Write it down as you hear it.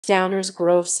Downers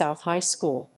Grove South High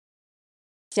School.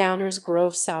 Downers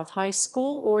Grove South High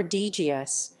School, or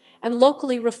DGS, and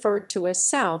locally referred to as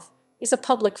South, is a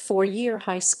public four-year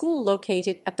high school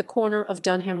located at the corner of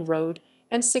Dunham Road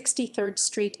and 63rd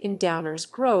Street in Downers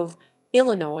Grove,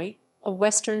 Illinois, a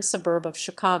western suburb of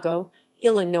Chicago,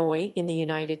 Illinois, in the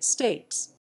United States.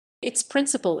 Its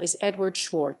principal is Edward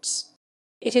Schwartz.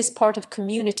 It is part of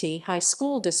Community High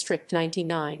School District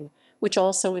 99, which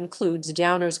also includes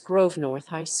Downers Grove North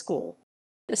High School.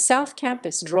 The South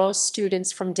Campus draws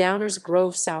students from Downers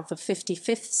Grove south of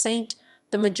 55th St.,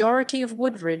 the majority of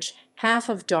Woodridge, half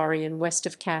of Darien west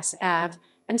of Cass Ave,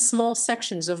 and small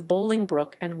sections of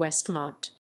Bolingbrook and Westmont.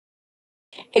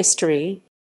 History.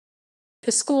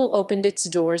 The school opened its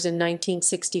doors in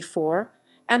 1964,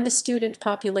 and the student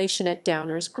population at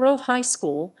Downers Grove High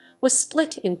School was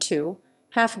split in two,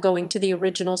 half going to the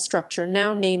original structure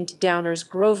now named Downers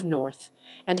Grove North,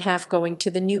 and half going to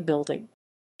the new building.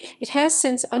 It has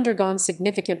since undergone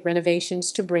significant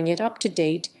renovations to bring it up to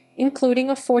date, including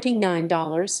a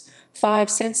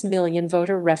 $49.05 million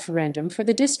voter referendum for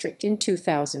the district in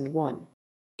 2001.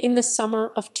 In the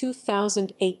summer of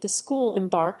 2008, the school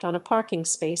embarked on a parking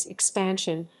space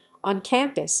expansion on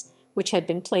campus, which had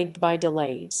been plagued by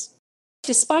delays.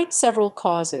 Despite several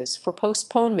causes for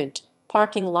postponement,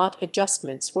 parking lot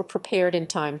adjustments were prepared in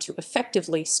time to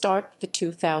effectively start the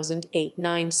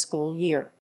 2008-09 school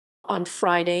year. On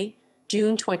Friday,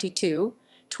 June 22,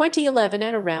 2011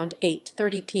 at around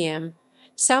 8:30 p.m.,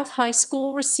 South High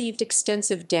School received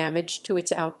extensive damage to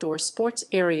its outdoor sports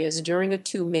areas during a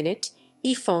 2-minute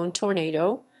phone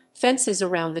tornado. Fences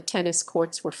around the tennis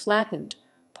courts were flattened,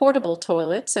 portable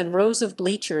toilets and rows of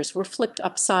bleachers were flipped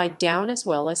upside down, as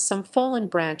well as some fallen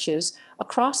branches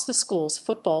across the school's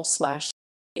football slash.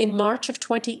 In March of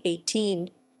 2018,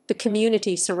 the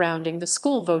community surrounding the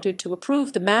school voted to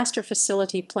approve the Master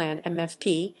Facility Plan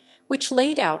 (MFP), which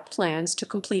laid out plans to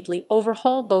completely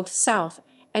overhaul both South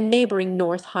and neighboring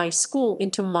North High School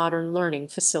into modern learning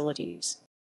facilities.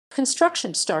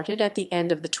 Construction started at the end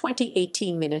of the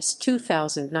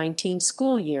 2018-2019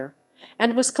 school year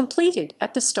and was completed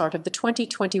at the start of the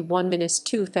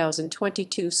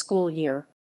 2021-2022 school year.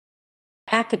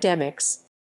 Academics.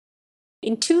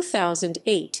 In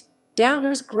 2008,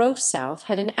 Downers Grove South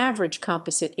had an average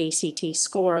composite ACT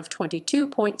score of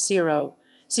 22.0,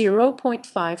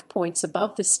 0.5 points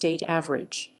above the state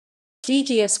average.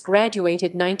 DGS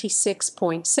graduated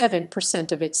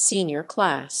 96.7% of its senior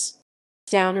class.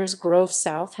 Downers Grove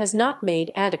South has not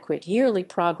made adequate yearly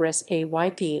progress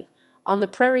 (AYP) on the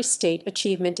Prairie State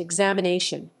Achievement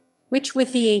Examination, which,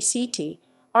 with the ACT,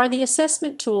 are the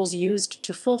assessment tools used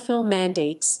to fulfill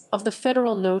mandates of the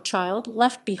federal No Child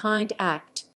Left Behind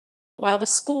Act. While the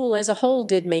school as a whole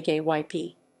did make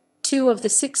AYP, 2 of the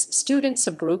 6 student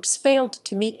subgroups failed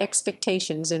to meet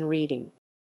expectations in reading.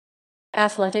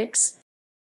 Athletics.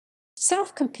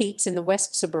 South competes in the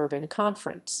West Suburban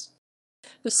Conference.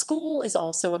 The school is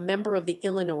also a member of the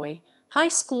Illinois High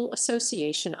School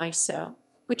Association (ISA),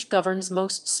 which governs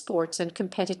most sports and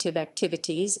competitive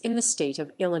activities in the state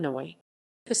of Illinois.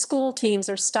 The school teams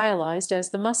are stylized as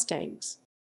the Mustangs.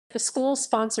 The school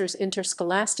sponsors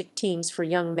interscholastic teams for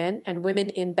young men and women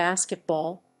in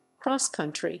basketball,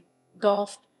 cross-country,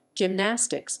 golf,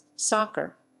 gymnastics,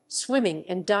 soccer, swimming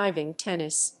and diving,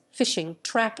 tennis, fishing,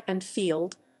 track and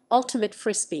field, ultimate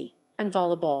frisbee, and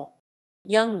volleyball.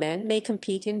 Young men may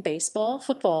compete in baseball,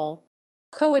 football,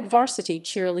 co-ed varsity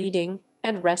cheerleading,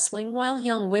 and wrestling, while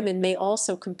young women may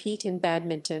also compete in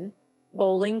badminton,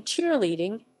 bowling,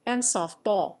 cheerleading, and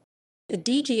softball. The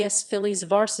DGS Phillies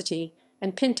varsity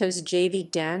and Pintos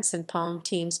JV dance and pom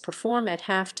teams perform at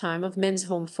halftime of men's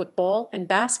home football and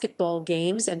basketball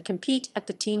games and compete at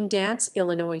the Team Dance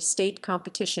Illinois State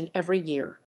competition every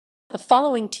year. The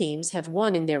following teams have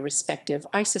won in their respective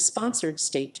ISA-sponsored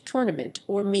state tournament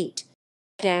or meet.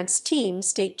 Dance Team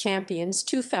State Champions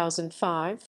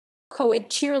 2005, Co-ed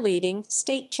Cheerleading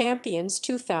State Champions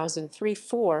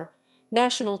 2003-04,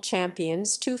 National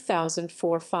Champions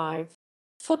 2004-05,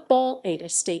 Football ATA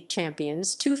State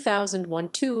Champions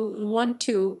 2001-2, 1-2,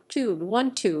 2,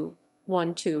 1-2,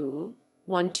 1-2,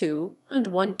 1-2, and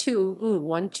 1-2,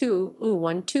 1-2,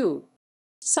 1-2.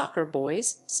 Soccer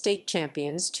Boys State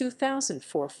Champions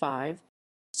 2004-05,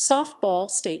 Softball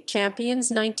State Champions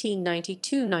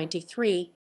 1992-93,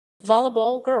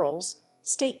 Volleyball Girls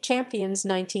State Champions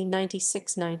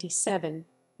 1996-97,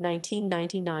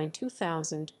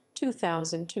 1999-2000,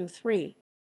 2002-03,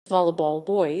 Volleyball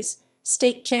Boys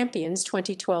State Champions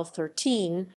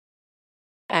 2012-13.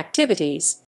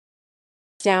 Activities.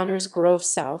 Downers Grove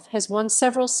South has won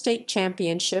several state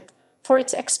championship for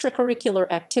its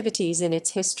extracurricular activities in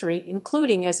its history,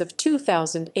 including as of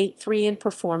 2008 3 in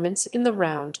performance in the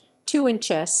round, 2 in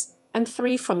chess, and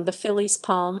 3 from the Phillies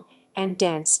palm and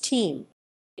dance team.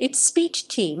 Its speech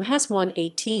team has won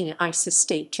 18 ISA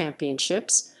state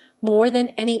championships, more than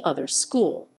any other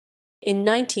school. In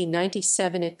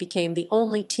 1997, it became the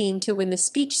only team to win the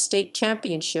speech state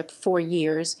championship 4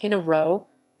 years in a row,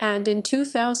 and in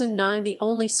 2009 the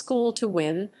only school to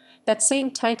win that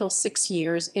same title 6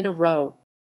 years in a row.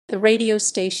 The radio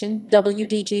station,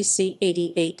 WDGC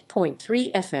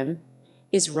 88.3 FM,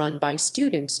 is run by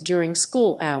students during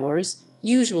school hours,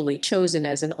 usually chosen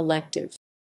as an elective.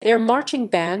 Their marching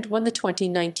band won the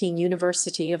 2019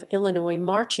 University of Illinois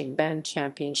Marching Band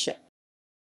Championship.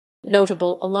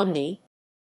 Notable alumni: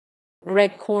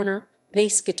 Greg Corner,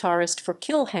 bass guitarist for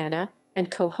Kill Hannah and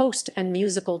co-host and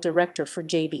musical director for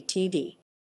JBTV.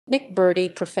 Nick Birdie,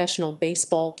 professional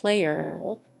baseball player.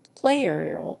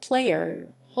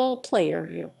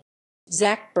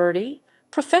 Zach Birdie,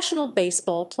 professional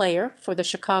baseball player for the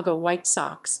Chicago White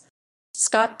Sox.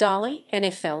 Scott Dolly,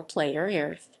 NFL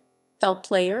player.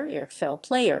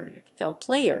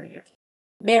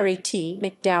 Mary T.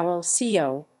 McDowell,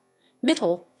 CO.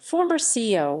 Mittel, former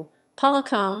CO.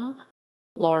 Polycom.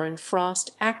 Lauren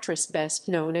Frost, actress best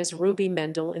known as Ruby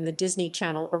Mendel in the Disney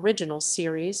Channel original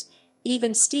series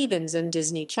Even Stevens and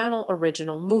Disney Channel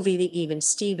original movie The Even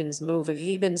Stevens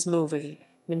Movie.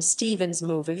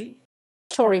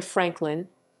 Tori Franklin,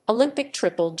 Olympic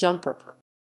triple jumper.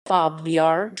 Bob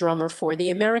VR, drummer for the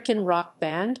American rock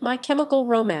band My Chemical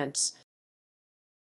Romance.